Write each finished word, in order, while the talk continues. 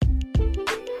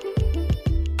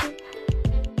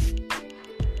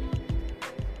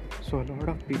So, a lot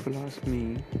of people ask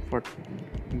me what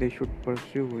they should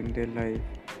pursue in their life.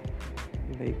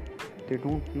 Like, they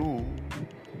don't know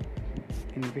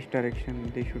in which direction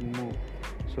they should move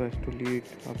so as to lead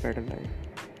a better life.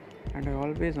 And I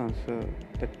always answer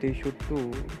that they should do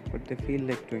what they feel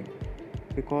like doing,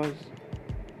 because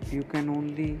you can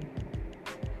only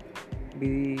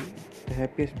be the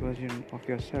happiest version of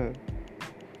yourself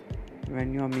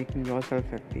when you are making yourself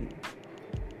happy.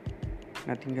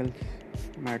 Nothing else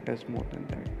matters more than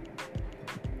that.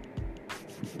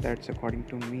 That's, according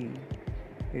to me,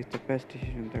 is the best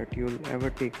decision that you'll ever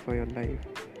take for your life.